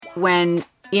when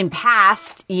in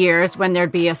past years when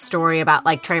there'd be a story about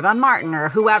like Trayvon Martin or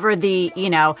whoever the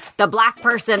black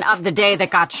person of the day that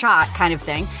got shot kind of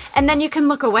thing. And then you can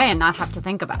look away and not have to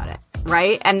think about it,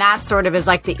 right? And that sort of is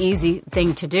like the easy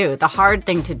thing to do. The hard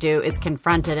thing to do is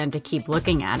confront it and to keep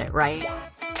looking at it, right?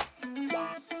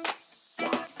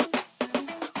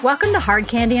 Welcome to Hard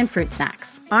Candy and Fruit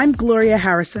Snacks. I'm Gloria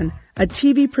Harrison, a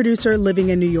TV producer living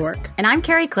in New York. And I'm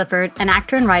Carrie Clifford, an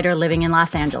actor and writer living in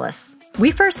Los Angeles.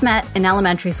 We first met in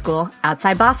elementary school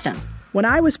outside Boston, when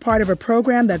I was part of a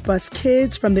program that bused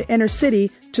kids from the inner city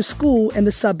to school in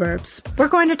the suburbs. We're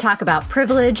going to talk about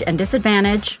privilege and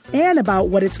disadvantage, and about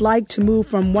what it's like to move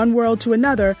from one world to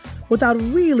another without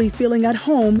really feeling at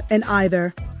home in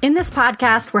either. In this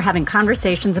podcast, we're having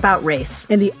conversations about race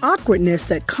and the awkwardness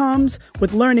that comes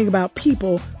with learning about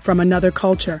people from another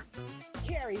culture.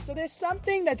 Carrie, so there's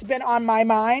something that's been on my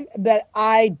mind that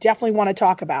I definitely want to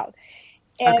talk about.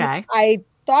 And okay. I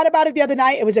thought about it the other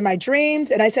night. It was in my dreams.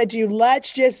 And I said to you,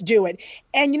 let's just do it.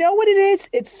 And you know what it is?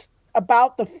 It's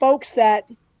about the folks that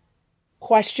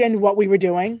questioned what we were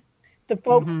doing. The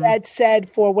folks that said,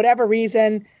 for whatever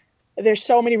reason, there's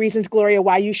so many reasons, Gloria,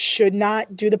 why you should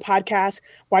not do the podcast,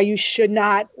 why you should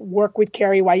not work with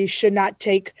Carrie, why you should not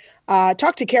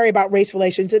talk to Carrie about race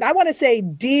relations. And I want to say,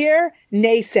 dear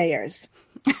naysayers,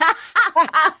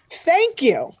 thank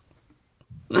you.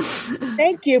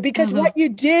 Thank you, because what you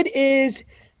did is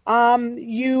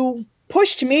you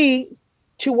pushed me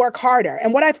to work harder.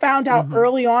 And what I found out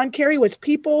early on, Carrie, was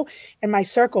people in my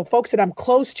circle, folks that I'm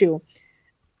close to,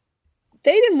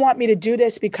 they didn't want me to do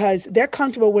this because they're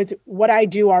comfortable with what I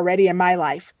do already in my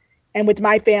life and with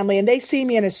my family. And they see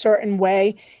me in a certain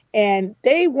way, and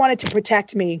they wanted to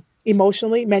protect me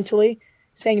emotionally, mentally,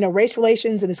 saying, race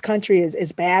relations in this country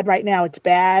is bad right now. It's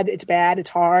bad. It's bad. It's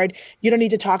hard. You don't need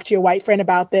to talk to your white friend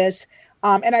about this.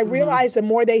 And I realized the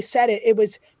more they said it, it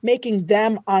was making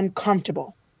them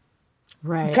uncomfortable.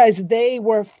 Right. Because they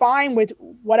were fine with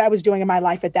what I was doing in my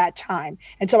life at that time.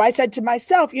 And so I said to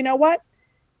myself, you know what?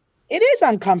 It is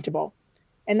uncomfortable.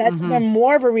 And that's even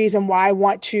more of a reason why I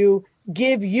want to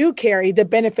give you, Carrie, the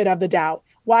benefit of the doubt,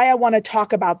 why I want to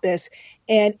talk about this.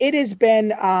 And it has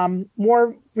been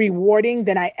more rewarding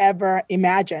than I ever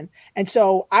imagined. And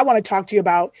so I want to talk to you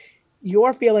about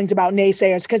your feelings about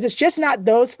naysayers, because it's just not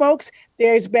those folks.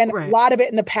 There's been a lot of it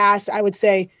in the past. I would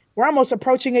say we're almost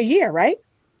approaching a year, right?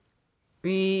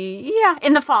 Yeah,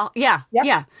 in the fall. Yeah,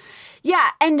 yeah.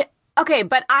 And okay,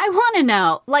 but I want to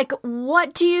know, like,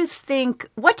 what do you think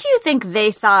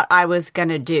they thought I was going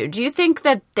to do? Do you think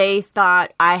that they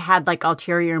thought I had like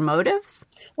ulterior motives?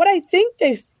 What I think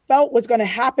they felt was going to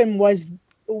happen was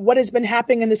what has been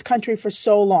happening in this country for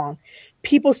so long.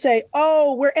 People say,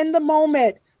 oh, we're in the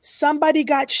moment. Somebody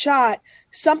got shot.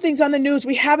 Something's on the news.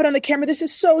 We have it on the camera. This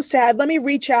is so sad. Let me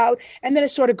reach out. And then it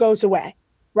sort of goes away.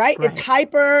 Right? It's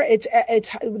hyper. It's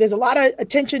there's a lot of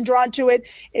attention drawn to it.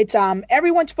 It's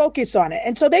everyone's focused on it.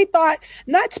 And so they thought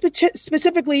not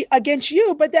specifically against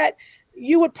you, but that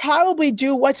you would probably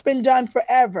do what's been done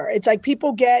forever. It's like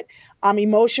people get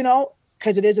emotional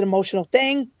because it is an emotional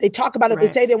thing. They talk about it.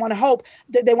 They say they want to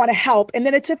help. And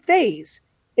then it's a phase.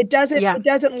 It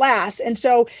doesn't last. And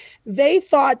so they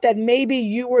thought that maybe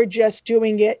you were just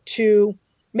doing it to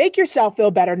make yourself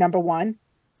feel better, number one.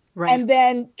 Right. And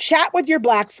then chat with your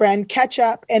black friend, catch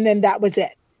up, and then that was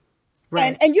it.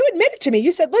 Right. And you admitted to me,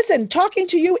 you said, listen, talking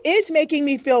to you is making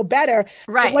me feel better.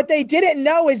 Right. But what they didn't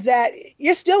know is that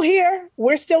you're still here.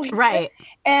 We're still here. Right.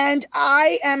 And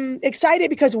I am excited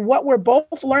because what we're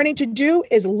both learning to do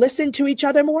is listen to each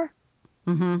other more.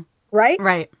 Mm-hmm. Right?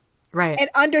 Right. Right. And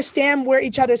understand where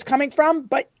each other's coming from.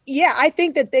 But yeah, I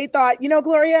think that they thought,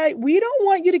 Gloria, we don't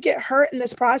want you to get hurt in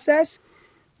this process.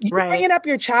 You're bringing up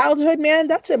your childhood, man.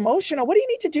 That's emotional. What do you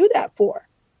need to do that for?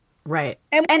 Right.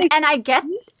 And I get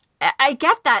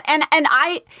that. And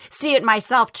I see it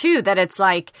myself too, that it's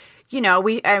like,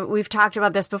 we've talked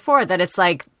about this before, that it's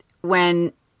like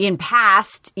when in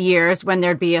past years when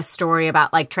there'd be a story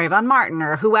about like Trayvon Martin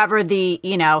or whoever the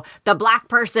black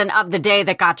person of the day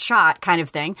that got shot kind of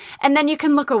thing. And then you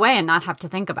can look away and not have to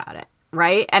think about it.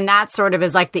 Right. And that sort of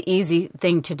is like the easy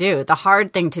thing to do. The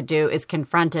hard thing to do is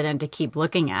confront it and to keep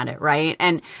looking at it. Right.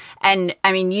 And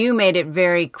I mean, you made it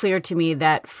very clear to me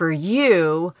that for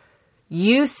you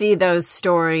see those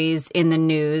stories in the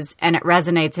news and it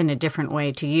resonates in a different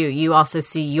way to you. You also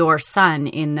see your son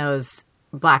in those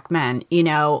black men,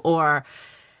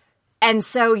 and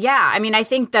so, yeah, I mean, I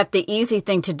think that the easy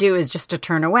thing to do is just to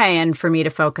turn away and for me to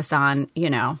focus on,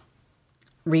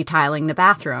 retiling the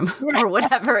bathroom or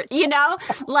whatever,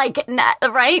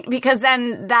 right? Because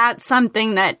then that's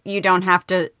something that you don't have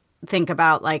to think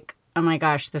about, like, oh my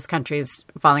gosh, this country's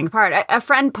falling apart. A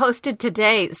friend posted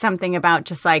today something about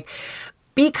just like,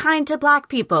 be kind to Black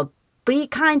people, be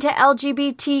kind to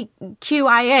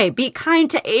LGBTQIA, be kind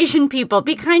to Asian people,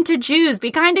 be kind to Jews,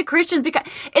 be kind to Christians.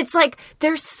 It's like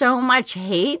there's so much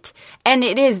hate. And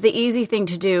it is the easy thing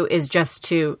to do is just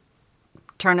to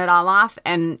turn it all off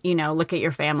and, look at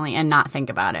your family and not think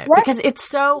about it. Right. Because it's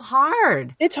so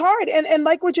hard. It's hard. And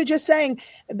like what you're just saying,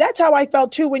 that's how I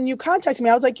felt too when you contacted me.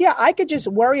 I was like, yeah, I could just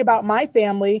worry about my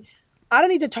family. I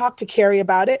don't need to talk to Carrie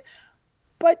about it.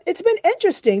 But it's been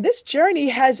interesting. This journey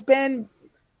has been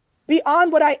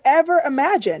beyond what I ever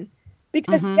imagined.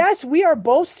 Because yes, we are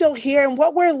both still here. And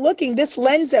what we're looking, this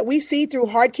lens that we see through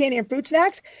hard candy and fruit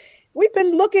snacks, we've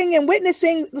been looking and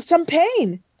witnessing some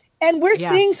pain. And we're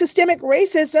seeing systemic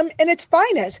racism in its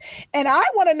finest. And I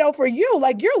want to know for you,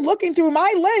 like you're looking through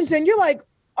my lens and you're like,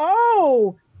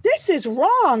 oh, this is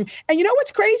wrong. And you know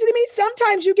what's crazy to me?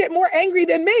 Sometimes you get more angry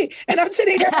than me. And I'm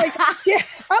sitting here like, yeah,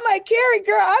 I'm like, Carrie,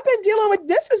 girl, I've been dealing with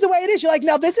this is the way it is. You're like,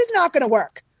 no, this is not going to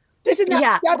work. This is not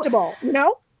acceptable,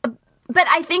 But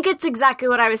I think it's exactly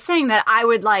what I was saying, that I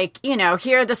would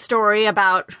hear the story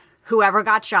about whoever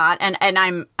got shot. And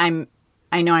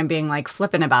I know I'm being like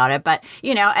flippant about it, but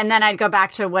and then I'd go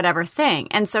back to whatever thing.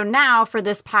 And so now for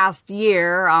this past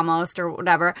year almost or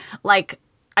whatever,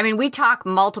 we talk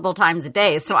multiple times a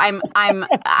day. So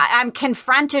I'm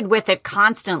confronted with it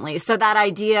constantly. So that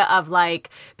idea of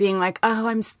being like,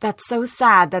 oh, that's so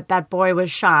sad that boy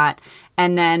was shot.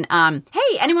 And then,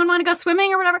 hey, anyone want to go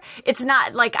swimming or whatever? It's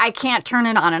not like I can't turn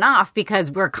it on and off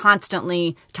because we're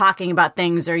constantly talking about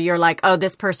things, or you're like, oh,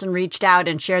 this person reached out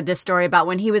and shared this story about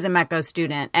when he was a METCO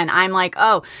student. And I'm like,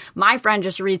 oh, my friend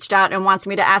just reached out and wants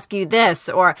me to ask you this.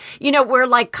 Or,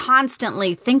 we're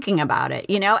constantly thinking about it,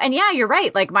 And yeah, you're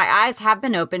right. My eyes have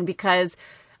been open because,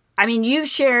 you've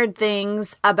shared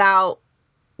things about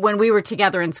when we were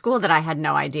together in school that I had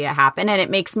no idea happened. And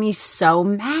it makes me so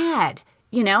mad.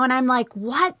 And I'm like,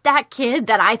 what? That kid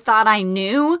that I thought I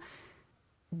knew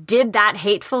did that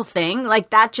hateful thing?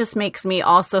 That just makes me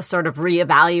also sort of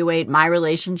reevaluate my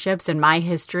relationships and my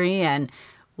history and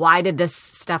why did this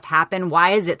stuff happen?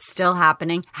 Why is it still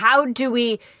happening? How do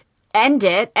we end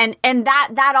it? And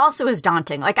that also is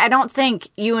daunting. I don't think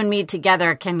you and me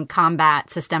together can combat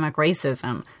systemic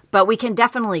racism, but we can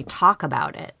definitely talk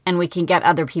about it and we can get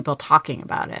other people talking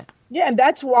about it. Yeah, and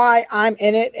that's why I'm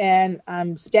in it and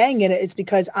I'm staying in it. It's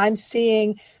because I'm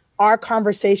seeing our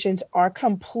conversations are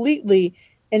completely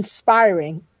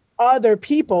inspiring other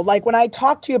people. Like when I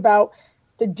talk to you about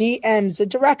the DMs, the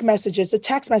direct messages, the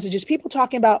text messages, people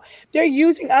talking about they're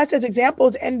using us as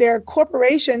examples in their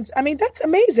corporations. That's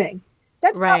amazing.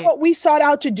 That's not what we sought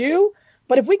out to do.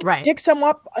 But if we can pick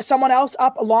someone else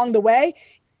up along the way,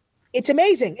 it's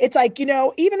amazing. It's like,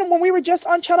 even when we were just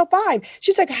on Channel 5,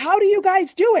 she's like, how do you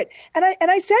guys do it? And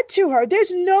I said to her,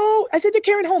 I said to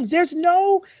Karen Holmes, there's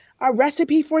no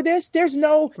recipe for this. There's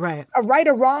no a right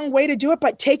or wrong way to do it,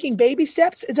 but taking baby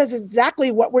steps is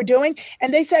exactly what we're doing.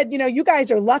 And they said, you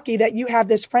guys are lucky that you have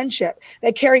this friendship,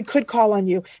 that Carrie could call on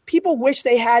you. People wish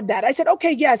they had that. I said,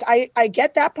 okay, yes, I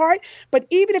get that part. But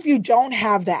even if you don't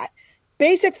have that,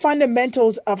 basic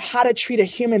fundamentals of how to treat a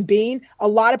human being. A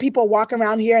lot of people walk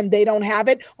around here and they don't have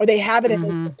it, or they have it and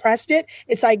they suppressed it.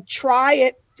 It's like, try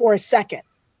it for a second.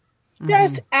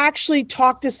 Just actually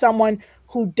talk to someone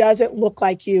who doesn't look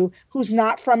like you, who's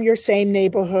not from your same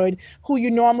neighborhood, who you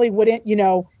normally wouldn't,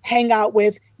 hang out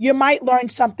with. You might learn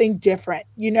something different,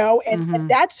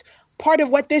 and that's part of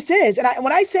what this is. And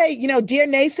when I say, dear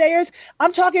naysayers,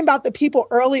 I'm talking about the people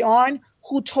early on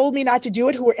who told me not to do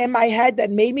it, who were in my head that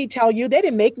made me tell you. They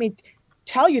didn't make me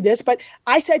tell you this, but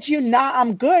I said to you, nah,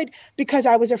 I'm good, because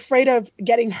I was afraid of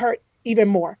getting hurt even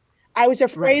more. I was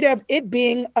afraid of it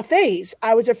being a phase.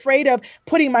 I was afraid of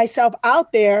putting myself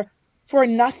out there for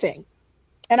nothing.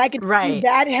 And I could see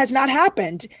that has not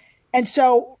happened. And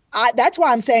so that's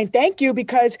why I'm saying thank you,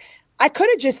 because I could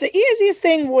have just, the easiest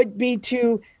thing would be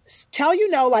to tell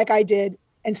like I did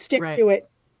and stick to it.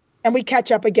 And we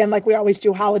catch up again like we always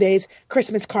do, holidays,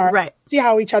 Christmas card, see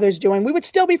how each other's doing. We would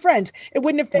still be friends. It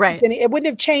wouldn't have fixed it wouldn't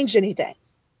have changed anything.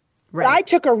 But I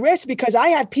took a risk because I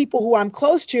had people who I'm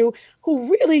close to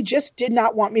who really just did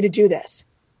not want me to do this.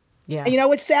 Yeah. And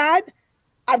what's sad?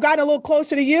 I've gotten a little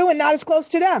closer to you and not as close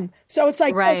to them. So it's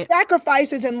like those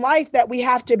sacrifices in life that we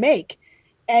have to make.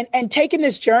 And taking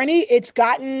this journey, it's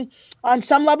gotten on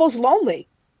some levels lonely.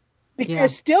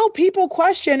 Because still people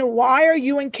question, why are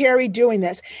you and Carrie doing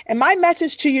this? And my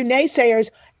message to you naysayers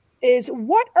is,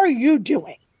 what are you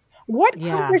doing? What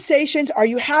conversations are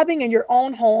you having in your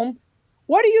own home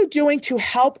What are you doing to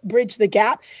help bridge the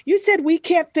gap? You said we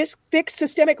can't fix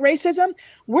systemic racism.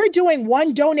 We're doing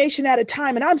one donation at a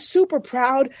time, and I'm super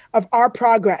proud of our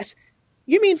progress.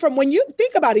 You mean from when you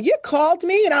think about it, you called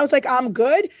me and I was like, I'm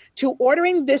good, to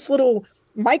ordering this little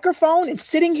microphone and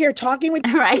sitting here talking with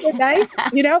you tonight,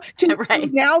 to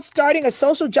now starting a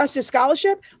social justice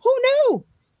scholarship. Who knew?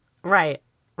 Right.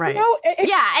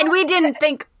 And we didn't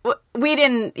think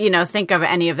of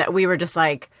any of that. We were just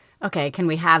like, okay, can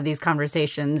we have these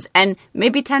conversations? And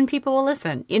maybe 10 people will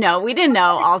listen. We didn't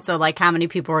know also like how many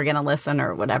people were going to listen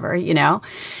or whatever,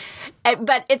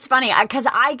 But it's funny because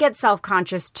I get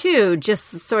self-conscious too,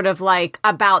 just sort of like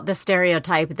about the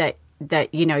stereotype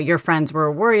that your friends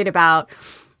were worried about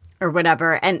or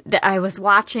whatever. And I was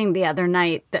watching the other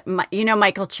night that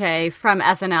Michael Che from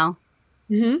SNL.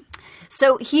 Mm-hmm.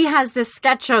 So he has this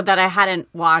sketch show that I hadn't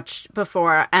watched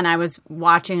before, and I was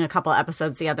watching a couple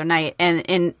episodes the other night.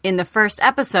 And in the first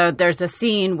episode, there's a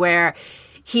scene where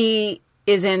he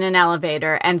is in an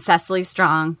elevator, and Cecily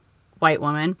Strong, white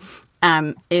woman,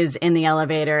 is in the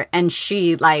elevator, and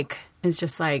she is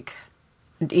just like,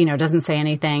 doesn't say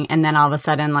anything. And then all of a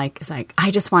sudden, is like, I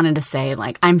just wanted to say,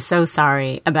 I'm so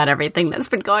sorry about everything that's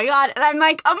been going on. And I'm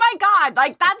like, oh my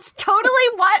God, that's totally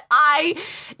what I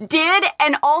did.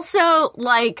 And also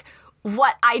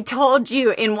what I told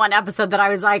you in one episode that I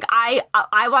was like, I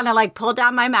want to pull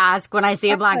down my mask when I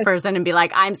see a Black person and be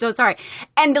like, I'm so sorry.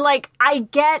 And I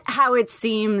get how it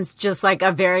seems just like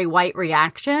a very white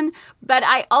reaction, but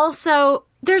I also,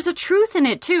 there's a truth in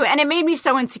it too. And it made me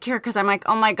so insecure because I'm like,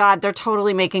 oh my God, they're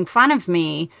totally making fun of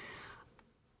me.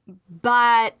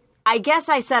 But I guess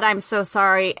I said, I'm so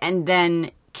sorry, and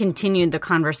then continued the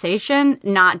conversation,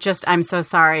 not just I'm so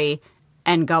sorry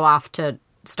and go off to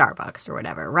Starbucks or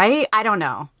whatever, right? I don't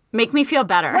know. Make me feel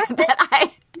better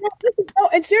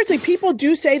and seriously, people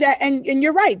do say that. And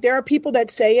you're right. There are people that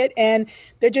say it and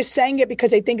they're just saying it because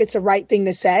they think it's the right thing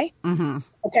to say. Mm-hmm.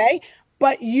 Okay.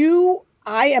 But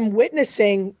I am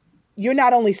witnessing, you're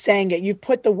not only saying it, you've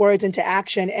put the words into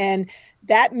action. And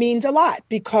that means a lot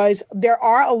because there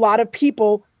are a lot of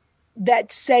people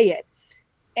that say it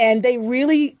and they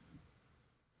really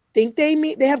think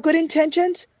they have good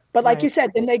intentions. But like you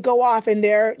said, then they go off and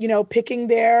they're, picking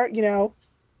their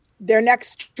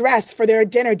next dress for their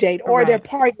dinner date or their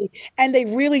party. And they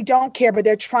really don't care, but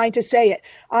they're trying to say it.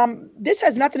 This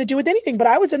has nothing to do with anything, but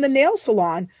I was in the nail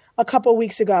salon a couple of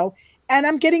weeks ago and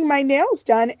I'm getting my nails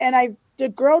done. And the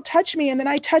girl touched me and then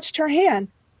I touched her hand.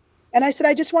 And I said,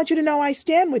 I just want you to know I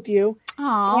stand with you.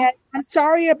 Aww. And I'm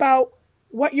sorry about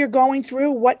what you're going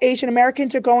through, what Asian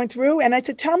Americans are going through. And I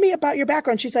said, tell me about your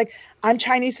background. She's like, I'm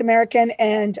Chinese American.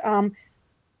 And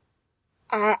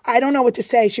I don't know what to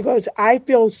say. She goes, I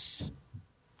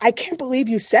can't believe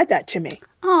you said that to me.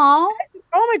 Aww.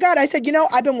 Oh my God. I said,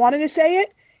 I've been wanting to say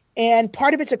it. And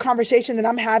part of it's a conversation that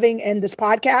I'm having in this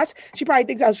podcast. She probably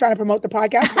thinks I was trying to promote the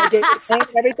podcast, but I gave her and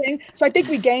everything. So I think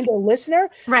we gained a listener.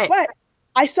 Right. But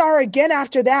I saw her again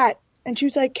after that. And she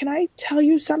was like, can I tell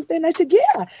you something? I said,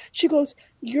 yeah. She goes,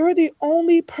 you're the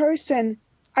only person.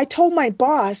 I told my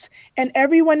boss, and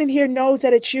everyone in here knows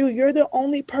that it's you. You're the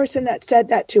only person that said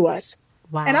that to us.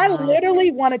 Wow. And I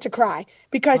literally wanted to cry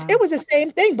because it was the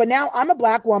same thing. But now I'm a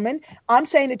Black woman. I'm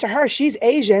saying it to her. She's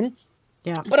Asian.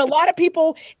 Yeah. But a lot of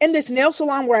people in this nail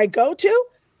salon where I go to,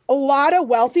 a lot of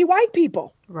wealthy white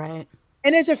people. Right.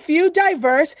 And there's a few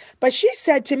diverse, but she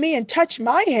said to me and touched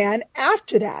my hand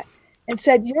after that and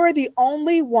said, you're the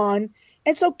only one.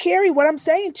 And so, Carrie, what I'm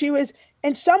saying to you is,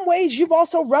 in some ways, you've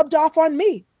also rubbed off on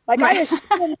me. I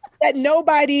assume that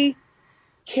nobody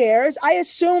cares. I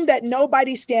assume that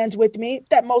nobody stands with me,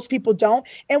 that most people don't.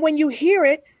 And when you hear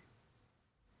it,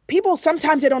 people,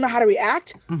 sometimes they don't know how to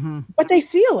react, but they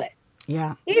feel it.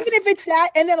 Yeah. Even if it's that.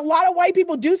 And then a lot of white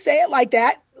people do say it like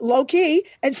that, low key.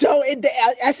 And so in the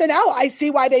SNL, I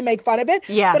see why they make fun of it.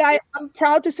 Yeah. But I'm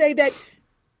proud to say that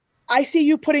I see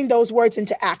you putting those words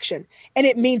into action and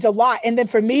it means a lot. And then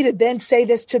for me to then say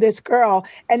this to this girl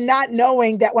and not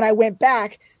knowing that when I went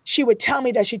back, she would tell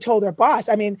me that she told her boss.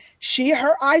 I mean,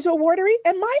 her eyes were watery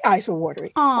and my eyes were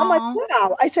watery. Aww. I'm like,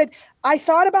 wow. I said, I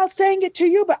thought about saying it to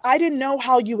you, but I didn't know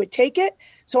how you would take it.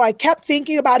 So I kept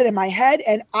thinking about it in my head.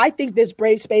 And I think this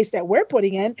brave space that we're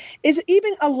putting in is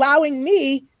even allowing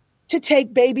me to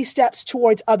take baby steps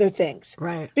towards other things.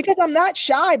 Right. Because I'm not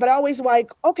shy, but always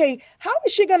like, okay, how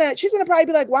is she's going to probably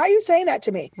be like, why are you saying that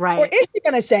to me? Right. Or is she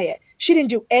going to say it? She didn't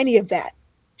do any of that.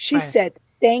 She said,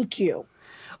 thank you.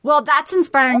 Well, that's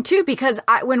inspiring too, because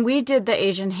when we did the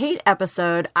Asian hate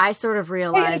episode, I sort of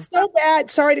realized. It's so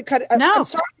bad. Sorry to cut. No. I'm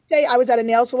sorry to say I was at a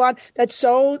nail salon that's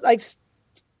so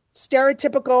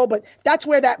stereotypical, but that's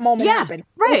where that moment happened.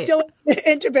 Right. It's still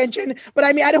intervention, but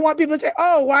I mean, I don't want people to say,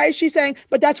 "Oh, why is she saying?"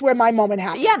 But that's where my moment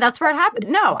happened. Yeah, that's where it happened.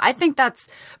 No, I think that's.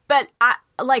 But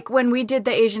like when we did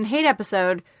the Asian hate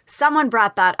episode, someone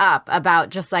brought that up about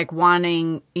just like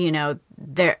wanting,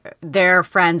 their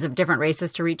friends of different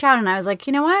races to reach out, and I was like,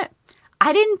 you know what?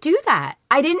 I didn't do that.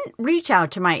 I didn't reach out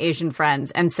to my Asian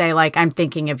friends and say, like, I'm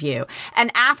thinking of you.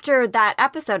 And after that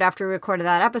episode, after we recorded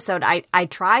that episode, I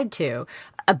tried to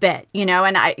a bit,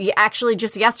 and I actually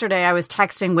just yesterday I was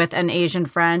texting with an Asian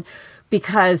friend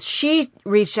because she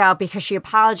reached out because she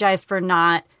apologized for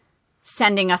not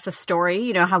sending us a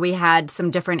story. How we had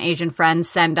some different Asian friends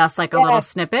send us like a little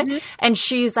snippet. Mm-hmm. And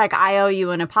she's like, I owe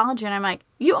you an apology. And I'm like,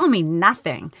 you owe me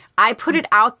nothing. I put it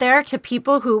out there to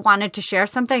people who wanted to share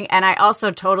something. And I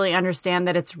also totally understand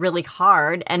that it's really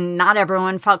hard and not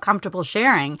everyone felt comfortable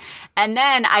sharing. And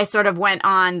then I sort of went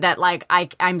on that, like,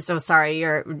 I'm so sorry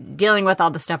you're dealing with all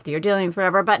the stuff that you're dealing with,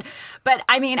 whatever. But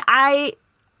I mean,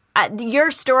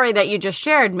 your story that you just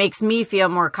shared makes me feel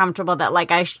more comfortable that,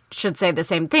 like, I should say the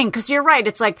same thing. Because you're right.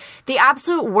 It's like the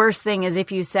absolute worst thing is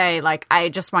if you say, like, I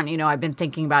just want, I've been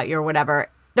thinking about you or whatever.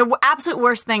 The absolute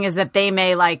worst thing is that they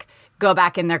may, like, go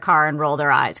back in their car and roll their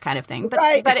eyes kind of thing. But,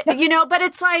 right. but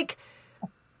it's like,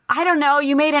 I don't know.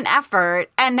 You made an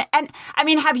effort. And I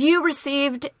mean, have you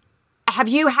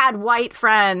had white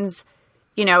friends,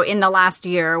 in the last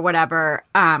year or whatever,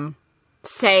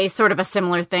 say sort of a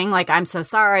similar thing, like, I'm so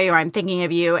sorry, or I'm thinking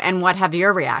of you, and what have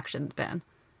your reactions been?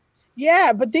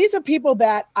 Yeah, but these are people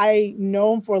that I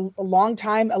know for a long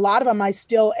time. A lot of them I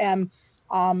still am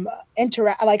I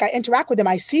interact with them.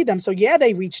 I see them. So yeah,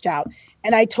 they reached out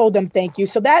and I told them thank you.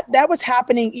 So that was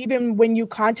happening even when you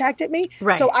contacted me.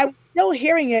 Right. So I'm still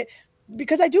hearing it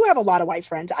because I do have a lot of white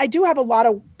friends. I do have a lot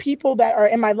of people that are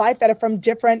in my life that are from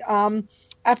different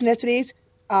ethnicities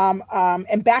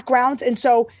and backgrounds. And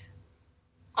so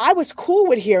I was cool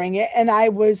with hearing it and I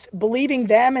was believing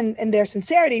them and their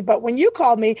sincerity. But when you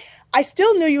called me, I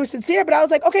still knew you were sincere, but I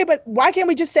was like, okay, but why can't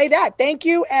we just say that? Thank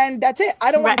you. And that's it. I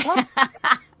don't want to talk about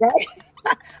it, right?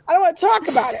 I don't want to talk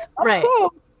about it. I'm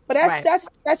cool. But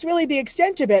that's really the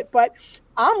extent of it. But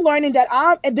I'm learning that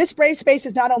and this brave space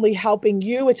is not only helping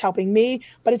you, it's helping me,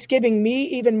 but it's giving me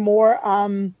even more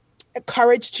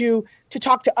courage to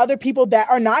talk to other people that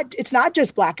are not, it's not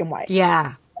just black and white.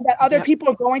 Yeah. That other people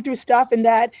are going through stuff and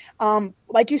that,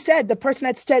 like you said, the person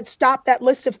that said stop that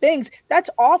list of things, that's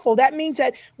awful. That means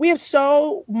that we have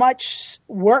so much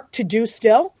work to do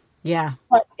still. Yeah.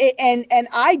 And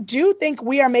I do think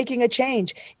we are making a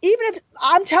change. Even if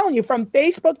I'm telling you from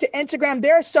Facebook to Instagram,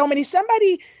 there are so many.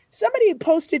 Somebody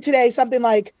posted today something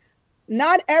like,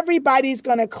 not everybody's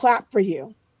going to clap for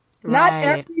you. Right. Not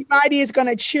everybody is going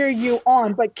to cheer you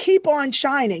on, but keep on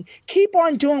shining. Keep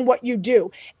on doing what you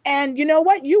do. And you know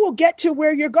what? You will get to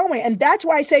where you're going. And that's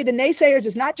why I say the naysayers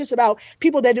is not just about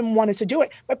people that didn't want us to do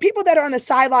it, but people that are on the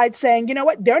sidelines saying, you know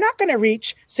what? They're not going to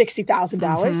reach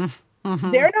 $60,000. Mm-hmm.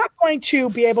 They're not going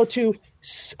to be able to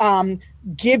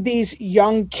give these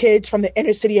young kids from the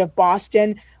inner city of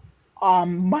Boston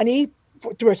money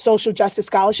through a social justice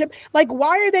scholarship. Like,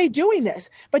 why are they doing this?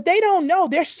 But they don't know.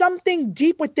 There's something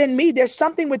deep within me. There's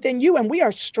something within you. And we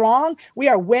are strong. We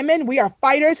are women. We are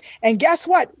fighters. And guess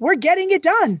what? We're getting it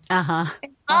done.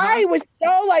 I was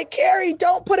so like, Carrie,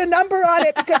 don't put a number on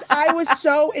it because I was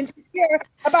so insecure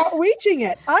about reaching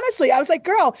it. Honestly, I was like,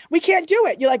 girl, we can't do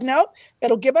it. You're like, nope,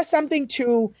 it'll give us something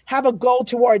to have a goal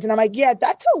towards. And I'm like, yeah,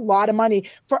 that's a lot of money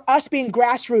for us being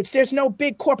grassroots. There's no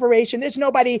big corporation. There's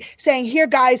nobody saying, here,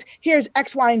 guys, here's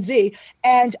X, Y, and Z.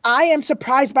 And I am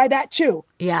surprised by that too.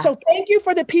 Yeah. So thank you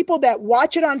for the people that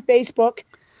watch it on Facebook.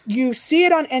 You see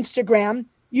it on Instagram.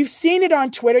 You've seen it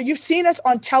on Twitter. You've seen us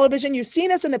on television. You've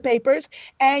seen us in the papers,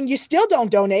 and you still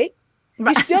don't donate.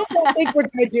 You still don't think we're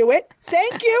going to do it.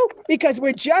 Thank you, because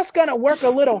we're just going to work a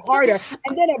little harder.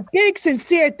 And then a big,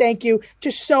 sincere thank you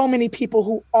to so many people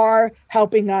who are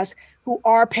helping us, who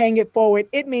are paying it forward.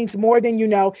 It means more than you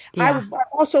know. Yeah. I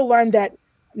also learned that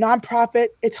nonprofit,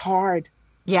 it's hard.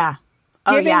 Yeah.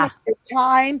 Giving your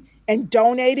time and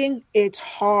donating, it's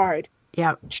hard.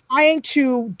 Yeah. Trying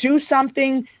to do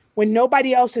something when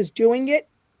nobody else is doing it,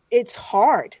 it's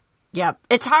hard. Yeah.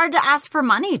 It's hard to ask for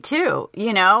money too.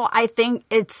 I think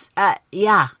it's,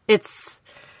 it's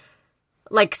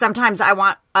like sometimes I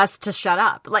want us to shut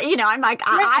up. Like, I'm like,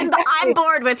 I'm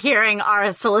bored with hearing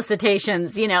our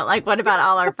solicitations, like what about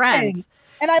all our friends?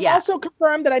 And I've also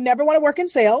confirmed that I never want to work in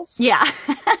sales. Yeah.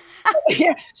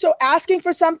 Yeah. So asking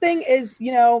for something is,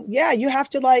 you have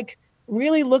to like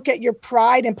really look at your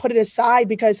pride and put it aside,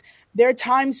 because there are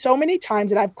times, so many times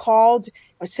that I've called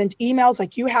or sent emails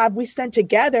like you have, we sent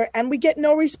together and we get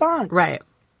no response. Right.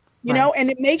 you know, and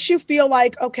it makes you feel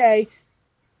like, okay,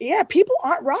 yeah, people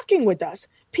aren't rocking with us.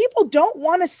 People don't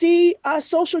want to see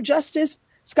social justice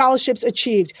scholarships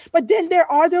achieved. But then there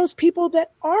are those people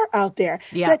that are out there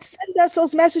that send us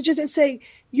those messages and say,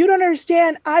 you don't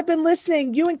understand. I've been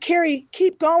listening. You and Carrie,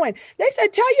 keep going. They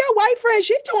said, tell your white friend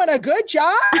she's doing a good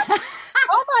job.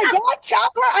 Oh my God, tell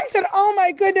her. I said, oh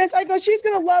my goodness. I go, she's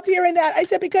going to love hearing that. I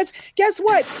said, because guess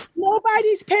what?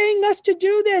 Nobody's paying us to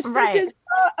do this. Right. This is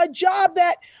a job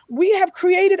that we have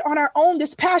created on our own,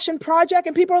 this passion project.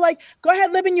 And people are like, go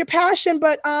ahead, live in your passion.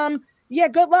 But yeah,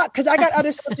 good luck, because I got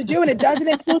other stuff to do and it doesn't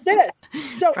include this.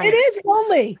 So it is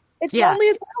lonely. It's lonely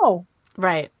as hell.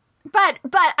 Right. But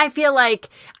I feel like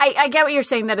I get what you're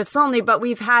saying, that it's lonely, but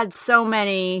we've had so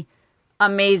many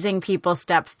amazing people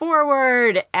step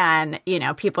forward, and, you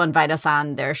know, people invite us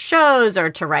on their shows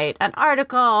or to write an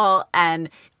article, and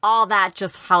all that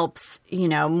just helps, you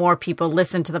know, more people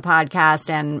listen to the podcast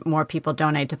and more people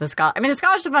donate to the scholarship. I mean, the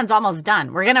scholarship fund's almost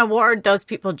done. We're going to award those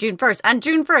people June 1st. On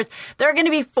June 1st, there are going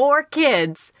to be 4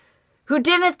 kids who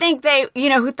didn't think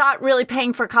who thought really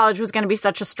paying for college was going to be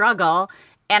such a struggle.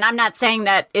 And I'm not saying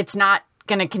that it's not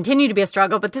going to continue to be a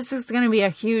struggle, but this is going to be a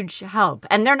huge help.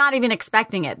 And they're not even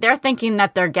expecting it. They're thinking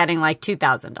that they're getting like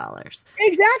 $2,000.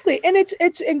 Exactly. And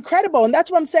it's incredible. And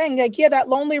that's what I'm saying. Like, yeah, that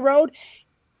lonely road,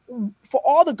 for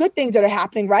all the good things that are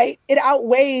happening, right? It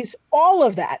outweighs all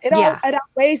of that. It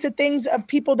outweighs the things of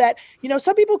people that, you know,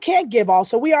 some people can't give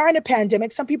also. We are in a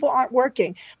pandemic. Some people aren't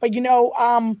working. But, you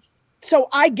know, so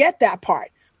I get that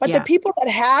part. But the people that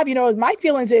have, you know, my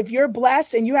feelings, if you're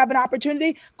blessed and you have an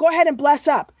opportunity, go ahead and bless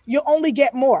up. You'll only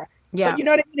get more. Yeah. But you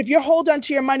know what I mean? If you hold on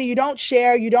to your money, you don't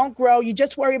share, you don't grow, you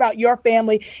just worry about your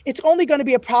family, it's only going to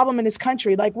be a problem in this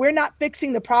country. Like, we're not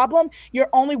fixing the problem. You're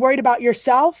only worried about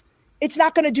yourself. It's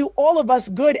not going to do all of us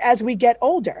good as we get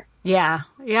older. Yeah.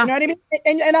 Yeah. You know what I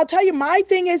mean? And I'll tell you, my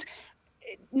thing is,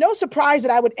 no surprise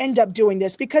that I would end up doing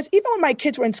this, because even when my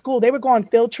kids were in school, they would go on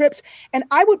field trips, and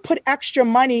I would put extra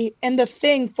money in the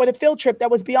thing for the field trip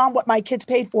that was beyond what my kids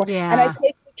paid for. Yeah. And I'd say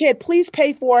to the kid, please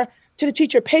pay for, to the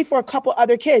teacher, pay for a couple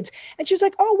other kids. And she's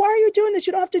like, oh, why are you doing this?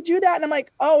 You don't have to do that. And I'm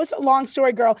like, oh, it's a long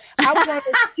story, girl. I was one of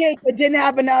those kids that didn't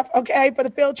have enough, for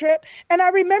the field trip. And I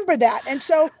remember that. And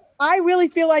so I really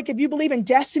feel like if you believe in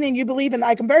destiny and you believe in,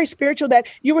 like, I'm very spiritual, that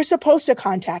you were supposed to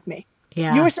contact me.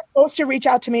 Yeah. You were supposed to reach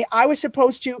out to me. I was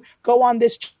supposed to go on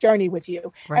this journey with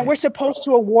you. Right. And we're supposed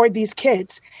to award these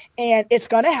kids. And it's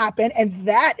going to happen. And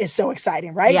that is so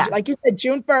exciting, right? Yeah. Like you said,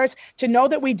 June 1st, to know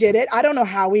that we did it. I don't know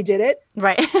how we did it.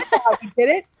 Right. I don't know how we did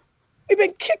it. We've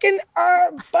been kicking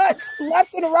our butts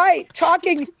left and right,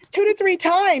 talking 2 to 3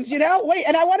 times, you know? Wait,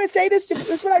 and I want to say this. This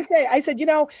is what I say. I said, you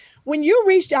know, when you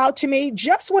reached out to me,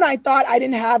 just when I thought I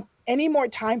didn't have any more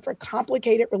time for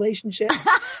complicated relationships,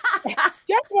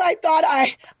 just when I thought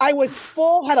I was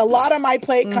full, had a lot on my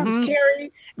plate, comes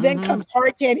Carrie, then comes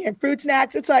hard candy and fruit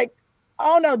snacks. It's like,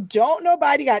 oh no, don't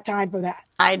nobody got time for that.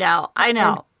 I know.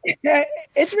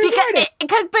 It's rewarding.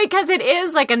 Because it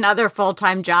is like another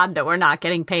full-time job that we're not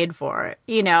getting paid for,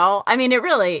 you know? I mean,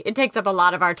 it takes up a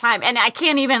lot of our time. And I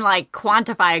can't even like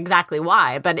quantify exactly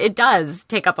why, but it does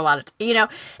take up a lot of, you know?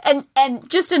 And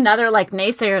just another like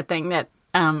naysayer thing that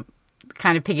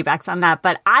kind of piggybacks on that,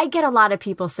 but I get a lot of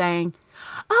people saying,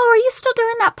 oh, are you still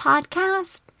doing that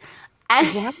podcast?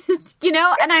 And, you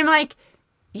know, and I'm like,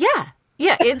 yeah,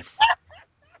 it's,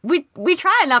 we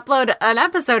try and upload an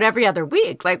episode every other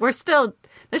week. Like, there's still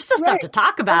stuff to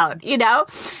talk about, you know?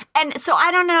 And so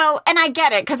I don't know. And I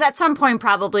get it, because at some point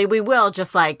probably we will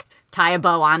just like tie a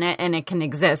bow on it and it can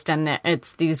exist. And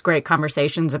it's these great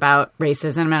conversations about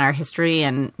racism and our history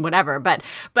and whatever. But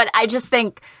I just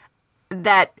think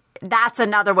that that's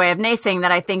another way of naysaying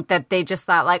that. I think that they just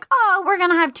thought like, oh, we're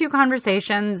going to have 2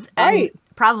 conversations and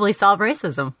probably solve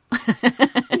racism.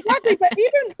 Exactly. But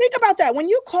even think about that. When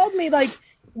you called me, like,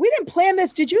 we didn't plan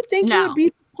this. Did you think you would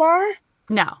be far?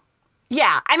 No.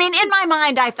 Yeah. I mean, in my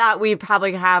mind, I thought we'd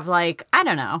probably have like, I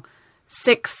don't know,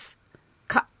 6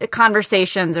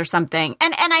 conversations or something.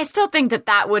 And I still think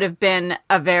that would have been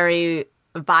a very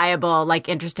viable, like,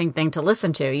 interesting thing to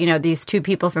listen to. You know, these 2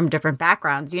 people from different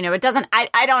backgrounds. You know, it doesn't,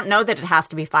 I don't know that it has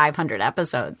to be 500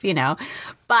 episodes, you know,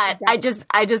 but exactly.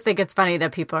 I just think it's funny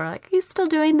that people are like, are you still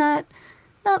doing that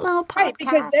little podcast? Right,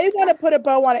 because they want to put a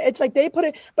bow on it. It's like they put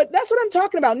it, but that's what I'm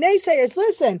talking about. Naysayers,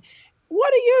 listen,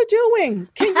 what are you doing?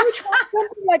 Can you try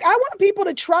something? Like, I want people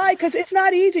to try, because it's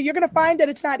not easy. You're going to find that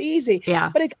it's not easy. Yeah.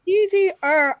 But it's easier,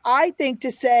 I think,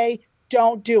 to say,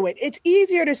 don't do it. It's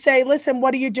easier to say, listen,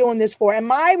 what are you doing this for? And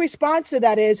my response to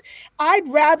that is, I'd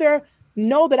rather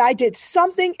know that I did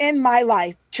something in my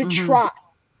life to try.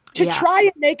 to try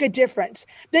and make a difference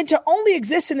than to only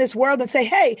exist in this world and say,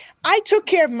 hey, I took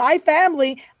care of my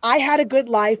family. I had a good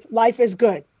life. Life is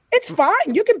good. It's fine.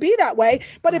 You can be that way.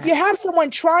 But if you have someone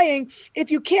trying,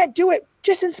 if you can't do it,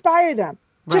 just inspire them.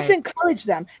 Just encourage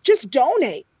them. Just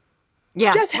donate.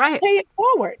 Yeah. Just pay it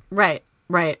forward. Right.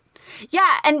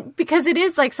 Yeah. And because it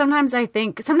is like, sometimes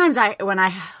when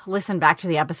I listen back to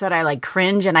the episode, I like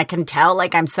cringe and I can tell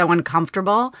like I'm so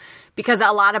uncomfortable because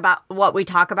a lot about what we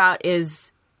talk about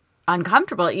is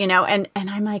uncomfortable, and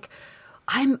I'm like,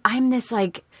 I'm this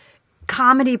like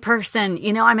comedy person,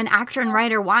 I'm an actor and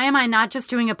writer. Why am I not just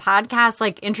doing a podcast,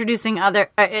 like introducing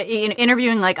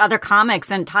interviewing like other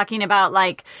comics and talking about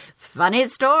like funny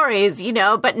stories,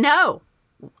 but no,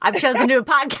 I've chosen to do a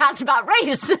podcast about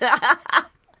race.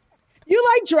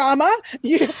 You like drama.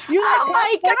 You oh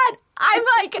my God. I'm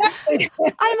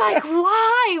like,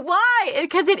 why?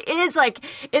 Because it's like,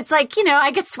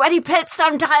 I get sweaty pits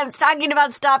sometimes talking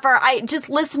about stuff, or I just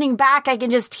listening back, I can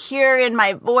just hear in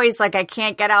my voice, like I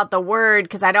can't get out the word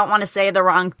because I don't want to say the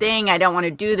wrong thing. I don't want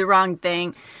to do the wrong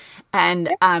thing.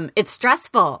 And it's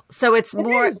stressful. So it's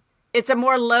a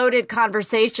more loaded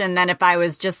conversation than if I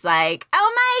was just like,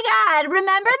 oh my God,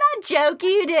 remember that joke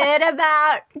you did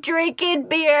about drinking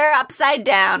beer upside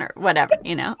down or whatever,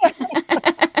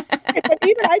 But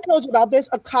even I told you about this.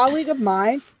 A colleague of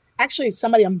mine, actually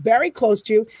somebody I'm very close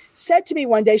to, said to me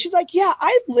one day, she's like, yeah,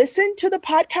 I listened to the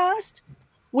podcast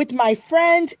with my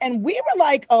friend and we were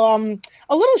like a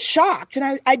little shocked.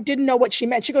 And I didn't know what she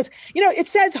meant. She goes, it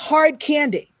says hard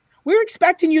candy. We were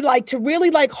expecting you to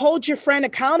really hold your friend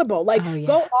accountable,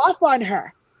 go off on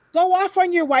her. Go off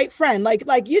on your white friend. Like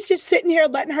you're just sitting here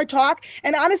letting her talk.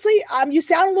 And honestly, you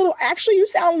sound a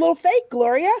little fake,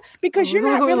 Gloria, because you're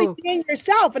not really being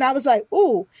yourself. And I was like,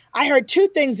 ooh, I heard two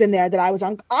things in there that I was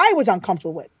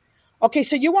uncomfortable with. Okay,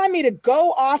 so you want me to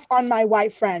go off on my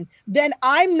white friend, then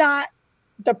I'm not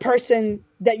the person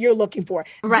that you're looking for.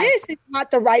 Right. This is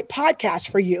not the right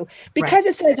podcast for you because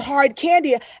it says hard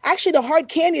candy. Actually, the hard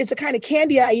candy is the kind of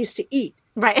candy I used to eat.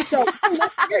 Right. So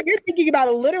you're thinking about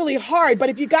it literally hard, but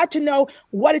if you got to know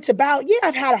what it's about,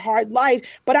 I've had a hard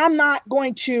life, but I'm not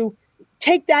going to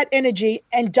take that energy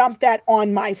and dump that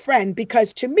on my friend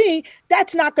because to me,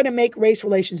 that's not going to make race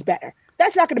relations better.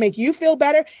 That's not going to make you feel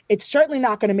better. It's certainly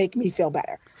not going to make me feel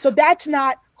better. So that's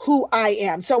not who I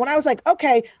am. So when I was like,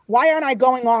 okay, why aren't I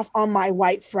going off on my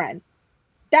white friend?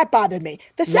 That bothered me.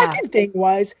 The second thing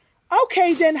was,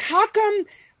 okay, then how come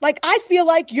I feel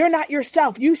like you're not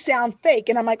yourself. You sound fake.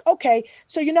 And I'm like, okay,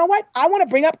 so you know what? I want to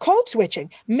bring up code switching.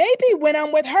 Maybe when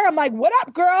I'm with her, I'm like, what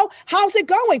up, girl? How's it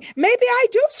going? Maybe I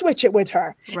do switch it with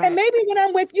her. Right. And maybe when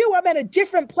I'm with you, I'm in a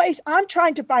different place. I'm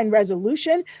trying to find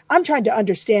resolution. I'm trying to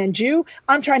understand you.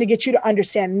 I'm trying to get you to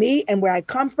understand me and where I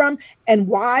come from and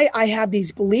why I have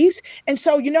these beliefs. And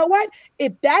so, you know what?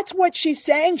 If that's what she's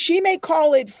saying, she may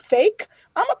call it fake.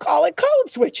 I'm going to call it code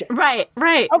switching. Right.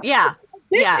 Okay. Yeah.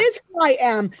 This is who I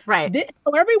am. Right.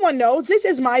 So everyone knows this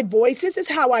is my voice. This is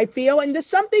how I feel. And there's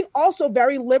something also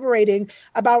very liberating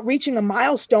about reaching a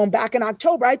milestone back in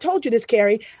October. I told you this,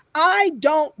 Carrie. I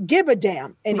don't give a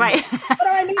damn anymore. Right. What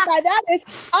I mean by that is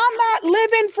I'm not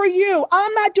living for you.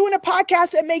 I'm not doing a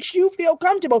podcast that makes you feel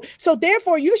comfortable. So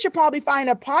therefore, you should probably find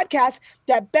a podcast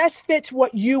that best fits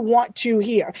what you want to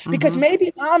hear. Because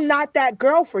maybe I'm not that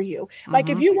girl for you. Like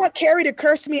if you want Carrie to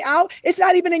curse me out, it's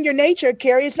not even in your nature,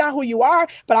 Carrie. It's not who you are.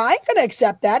 But I ain't going to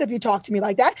accept that if you talk to me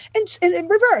like that. And in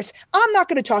reverse, I'm not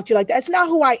going to talk to you like that. It's not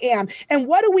who I am. And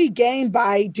what do we gain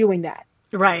by doing that?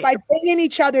 Right. By bringing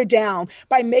each other down,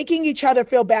 by making each other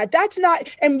feel bad. That's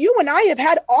not, and you and I have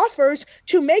had offers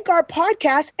to make our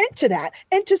podcast into that,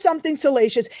 into something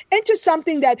salacious, into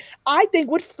something that I think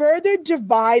would further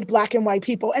divide Black and white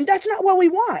people. And that's not what we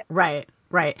want. Right.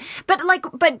 But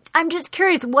I'm just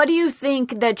curious, what do you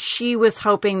think that she was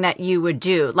hoping that you would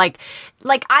do? Like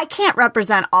I can't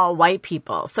represent all white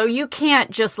people. So you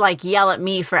can't just yell at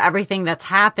me for everything that's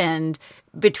happened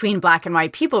between Black and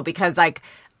white people because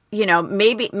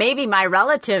maybe my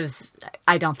relatives,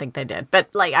 I don't think they did, but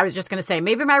I was just going to say,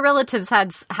 maybe my relatives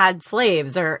had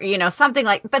slaves or, something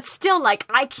but still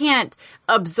I can't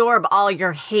absorb all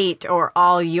your hate or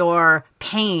all your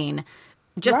pain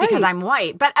just because I'm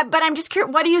white. But I'm just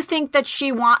curious, what do you think that she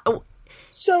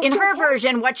in her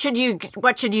version, what should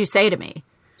you say to me?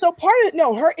 So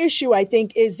her issue, I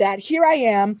think, is that here I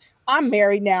am. I'm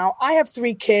married now. I have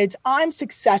 3 kids. I'm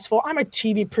successful. I'm a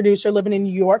TV producer living in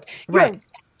New York. Right.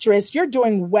 actress. You're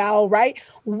doing well, right?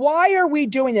 Why are we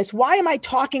doing this? Why am I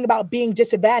talking about being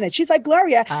disadvantaged? She's like,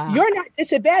 Gloria, you're not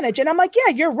disadvantaged. And I'm like,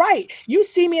 yeah, you're right. You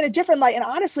see me in a different light. And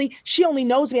honestly, she only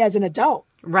knows me as an adult.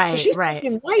 Right, so she's right.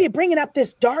 thinking, why are you bringing up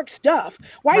this dark stuff?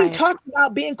 Why are you talking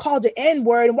about being called the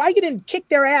N-word? And why you didn't kick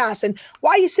their ass? And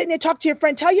why are you sitting there talking to your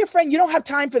friend? Tell your friend you don't have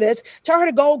time for this. Tell her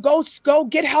to go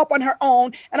get help on her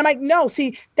own. And I'm like, no,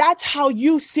 see, that's how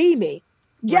you see me.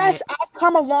 Yes, I've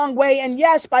come a long way. And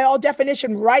yes, by all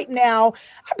definition right now,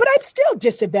 but I'm still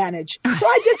disadvantaged. So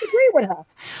I disagree with her.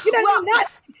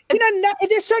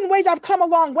 There's certain ways I've come a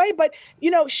long way, but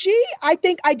she, I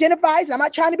think, identifies, and I'm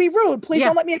not trying to be rude. Please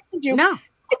don't let me offend you. No.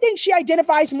 I think she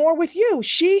identifies more with you.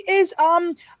 She is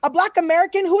a Black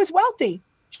American who is wealthy.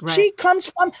 Right. She comes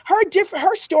from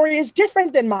her story is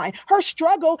different than mine. Her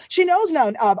struggle, she knows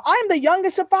none of. I'm the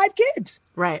youngest of 5 kids.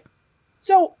 Right.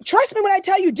 So trust me when I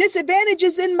tell you disadvantage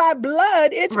is in my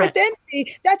blood. It's within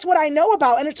me. That's what I know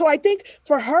about. And so I think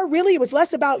for her, really, it was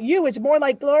less about you. It's more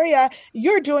like, Gloria,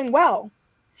 you're doing well.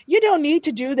 You don't need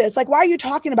to do this. Like, why are you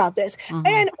talking about this?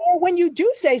 Mm-hmm. Or when you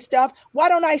do say stuff, why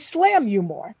don't I slam you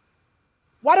more?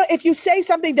 If you say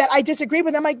something that I disagree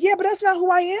with, I'm like, yeah, but that's not who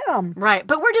I am. Right.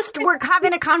 But we're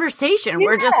having a conversation. Yeah.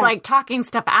 We're just like talking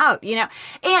stuff out, And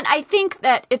I think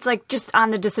that it's like just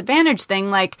on the disadvantage thing,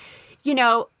 like,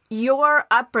 your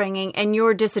upbringing and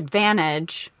your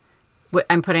disadvantage,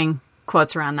 I'm putting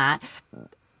quotes around that,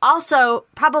 also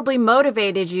probably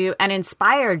motivated you and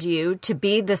inspired you to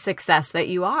be the success that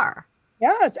you are.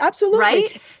 Yes, absolutely.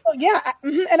 Right? Yeah.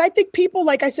 And I think people,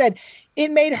 like I said, it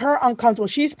made her uncomfortable.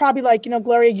 She's probably like,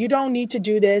 Gloria, you don't need to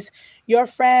do this. Your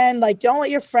friend, don't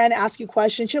let your friend ask you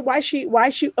questions.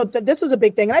 This was a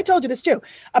big thing. And I told you this too,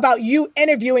 about you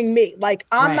interviewing me. Like,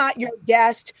 I'm not your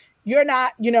guest. You're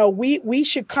not, we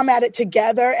should come at it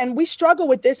together, and we struggle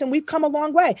with this, and we've come a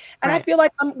long way. And I feel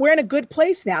like we're in a good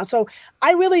place now. So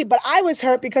I was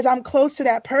hurt because I'm close to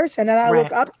that person, and I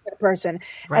look up to that person,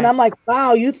 and I'm like,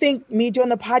 wow, you think me doing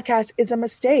the podcast is a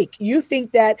mistake. You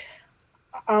think that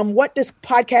what this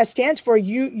podcast stands for,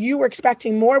 you were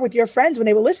expecting more with your friends when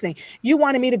they were listening. You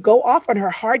wanted me to go off on her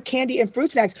hard candy and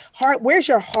fruit snacks. Where's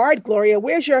your hard, Gloria?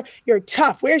 Where's your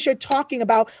tough? Where's your talking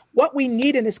about what we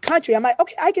need in this country? I'm like,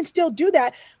 okay, I can still do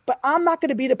that, but I'm not going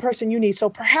to be the person you need. So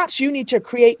perhaps you need to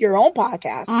create your own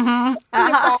podcast. Mm-hmm.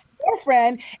 Your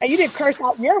friend, and you didn't curse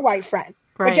out your white friend.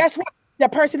 Right. But guess what? The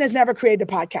person has never created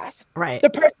a podcast. Right. The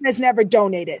person has never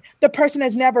donated. The person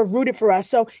has never rooted for us.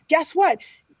 So guess what?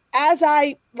 As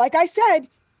like I said,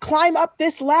 climb up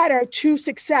this ladder to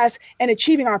success and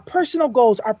achieving our personal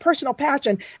goals, our personal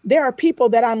passion, there are people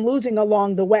that I'm losing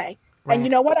along the way. Right. And you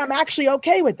know what? I'm actually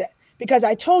okay with it, because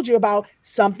I told you about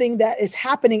something that is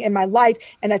happening in my life,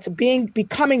 and that's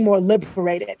becoming more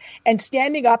liberated and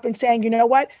standing up and saying, you know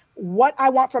what I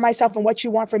want for myself and what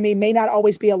you want for me may not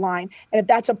always be aligned. And if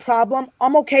that's a problem,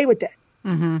 I'm okay with it.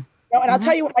 Mm-hmm. And I'll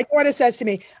tell you what my daughter says to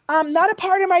me. Not a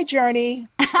part of my journey.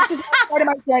 This is not a part of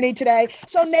my journey today.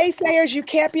 So naysayers, you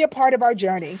can't be a part of our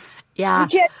journey. Yeah. You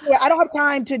can't do it. I don't have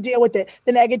time to deal with it.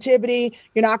 The negativity,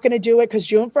 you're not going to do it because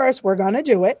June 1st, we're going to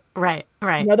do it. Right,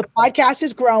 right. The podcast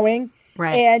is growing.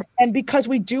 Right. And because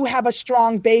we do have a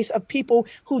strong base of people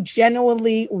who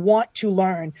genuinely want to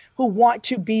learn, who want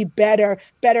to be better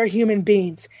human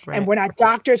beings. Right. And we're not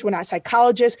doctors. We're not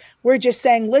psychologists. We're just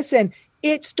saying, listen,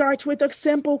 it starts with a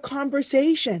simple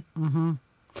conversation. Mm-hmm.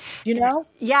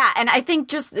 Yeah. And I think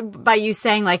just by you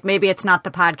saying, like, maybe it's not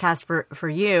the podcast for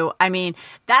you, I mean,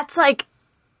 that's like,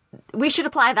 we should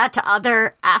apply that to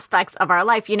other aspects of our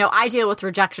life. I deal with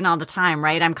rejection all the time,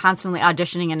 right? I'm constantly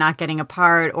auditioning and not getting a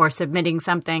part, or submitting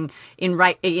something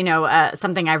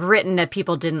something I've written that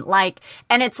people didn't like.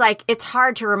 And it's like, it's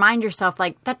hard to remind yourself,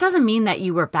 like, that doesn't mean that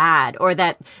you were bad, or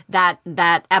that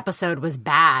episode was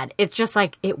bad. It's just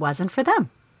like, it wasn't for them.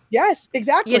 Yes,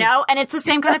 exactly. And it's the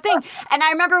same kind of thing. And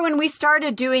I remember when we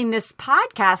started doing this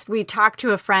podcast, we talked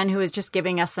to a friend who was just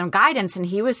giving us some guidance, and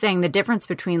he was saying the difference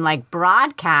between, like,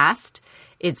 broadcast,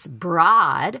 it's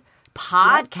broad,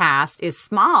 podcast is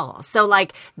small. So,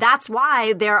 like, that's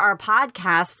why there are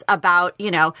podcasts about,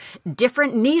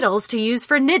 different needles to use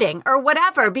for knitting or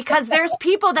whatever, because there's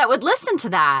people that would listen to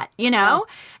that,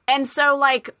 And so,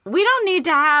 like, we don't need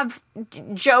to have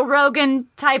Joe Rogan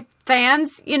type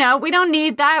fans, we don't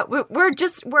need that.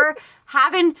 We're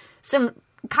having some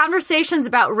conversations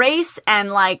about race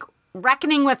and, like,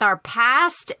 reckoning with our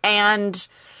past, and,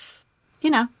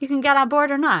 you can get on board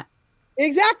or not.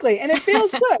 Exactly. And it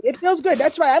feels good. It feels good.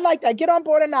 That's right. I like that. Get on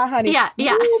board or not, honey. Yeah.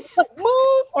 Yeah.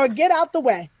 Move or get out the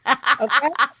way.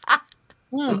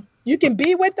 Okay. You can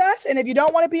be with us. And if you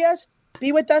don't want to be us,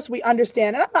 be with us, we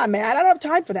understand. And I'm not mad. I don't have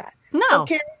time for that. No. So,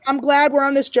 Carrie, I'm glad we're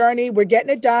on this journey. We're getting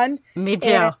it done. Me too.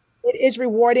 And it is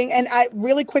rewarding. And I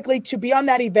really quickly, to be on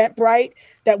that Eventbrite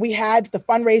that we had, the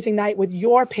fundraising night with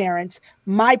your parents,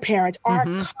 my parents, our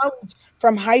colleagues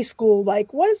from high school,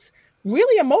 like, was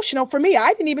really emotional for me. I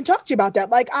didn't even talk to you about that.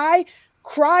 Like, I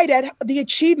cried at the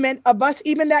achievement of us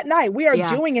even that night. We are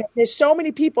doing it. There's so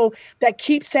many people that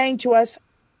keep saying to us,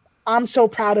 I'm so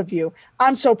proud of you.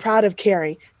 I'm so proud of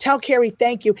Carrie. Tell Carrie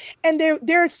thank you. And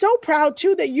they're so proud,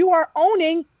 too, that you are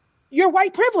owning your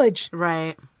white privilege.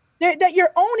 Right. That you're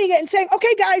owning it and saying,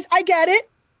 okay, guys, I get it.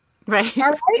 Right.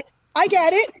 All right. I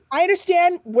get it. I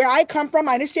understand where I come from.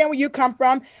 I understand where you come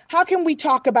from. How can we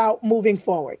talk about moving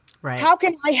forward? Right. How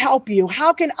can I help you?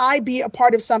 How can I be a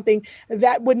part of something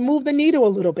that would move the needle a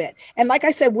little bit? And like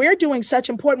I said, we're doing such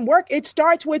important work. It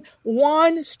starts with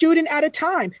one student at a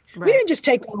time. Right. We didn't just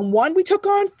take on one. We took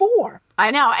on 4.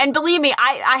 I know. And believe me,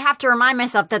 I have to remind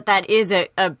myself that is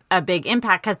a big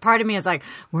impact, because part of me is like,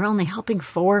 we're only helping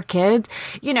 4 kids,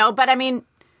 but I mean,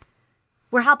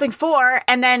 we're helping 4.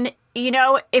 And then,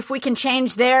 if we can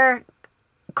change their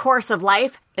course of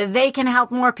life, they can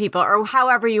help more people, or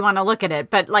however you want to look at it.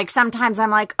 But like, sometimes I'm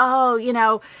like,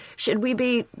 should we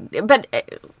be, but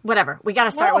whatever. We got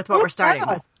to start with what we're starting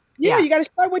with. Yeah. You got to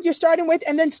start what you're starting with,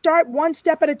 and then start one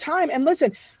step at a time. And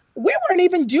listen, we weren't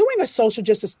even doing a social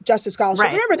justice scholarship.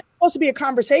 Right. Remember, that's supposed to be a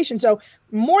conversation. So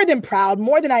more than proud,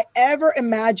 more than I ever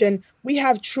imagined, we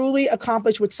have truly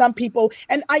accomplished with some people.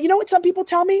 And you know what some people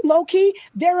tell me, low key?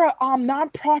 There are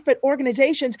nonprofit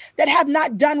organizations that have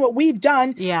not done what we've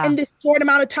done in this short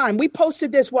amount of time. We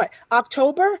posted this,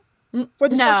 October? For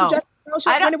the social justice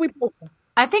scholarship? When did we post it?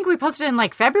 I think we posted in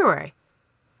like February.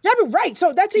 Right.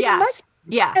 So that's even less.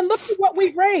 Yeah. And look at what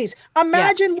we've raised.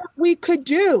 Imagine what we could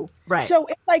do. Right. So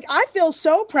it's like, I feel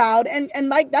so proud. And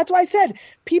like, that's why I said,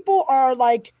 people are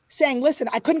like saying, listen,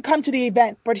 I couldn't come to the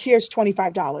event, but here's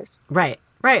 $25. Right.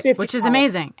 $50. Which is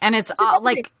amazing. And it's all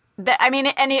like,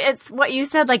 and it's what you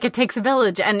said, like, it takes a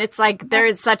village. And it's like, there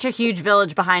is such a huge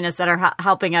village behind us that are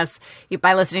helping us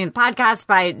by listening to the podcast,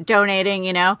 by donating,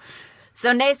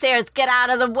 So naysayers, get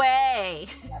out of the way.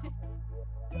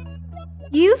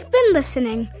 You've been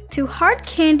listening to Hard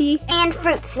Candy and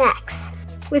Fruit Snacks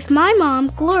with my mom,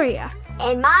 Gloria.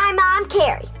 And my mom,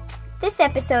 Carrie. This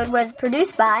episode was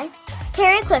produced by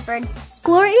Carrie Clifford,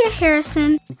 Gloria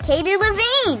Harrison, Katie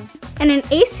Levine, and an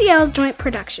ACL joint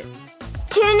production.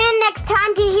 Tune in next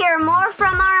time to hear more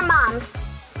from our moms.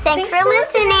 Thanks for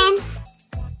listening.